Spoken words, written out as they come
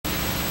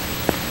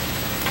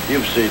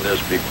You've seen this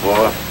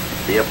before.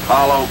 The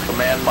Apollo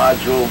command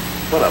module.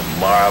 What a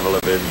marvel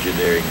of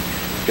engineering.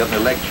 It's got an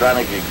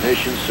electronic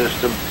ignition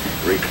system,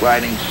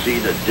 reclining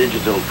seat, a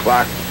digital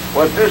clock.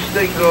 What this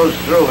thing goes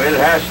through, it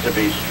has to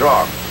be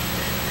strong.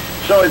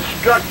 So its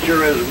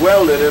structure is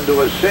welded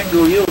into a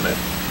single unit.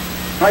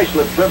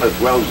 Chrysler Plymouth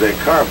welds their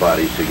car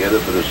bodies together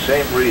for the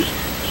same reason.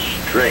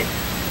 Strength.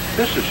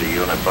 This is a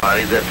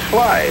unibody that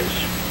flies.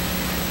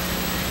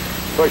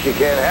 Of course, you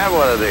can't have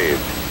one of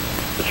these,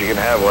 but you can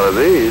have one of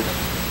these.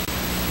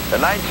 The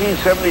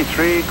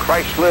 1973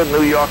 Chrysler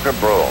New Yorker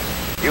Brougham.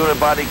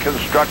 Unibody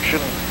construction,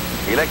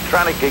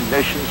 electronic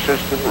ignition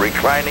system,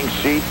 reclining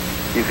seat.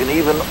 You can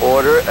even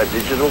order a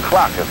digital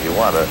clock if you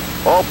want to.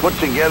 All put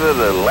together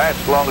to last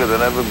longer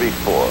than ever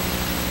before.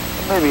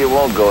 Maybe it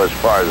won't go as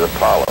far as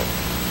Apollo.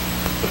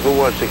 But who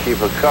wants to keep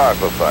a car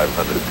for 500,000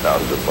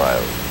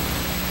 miles?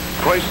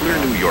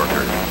 Chrysler New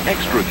Yorker.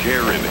 Extra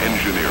care in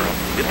engineering.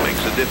 It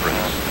makes a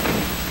difference.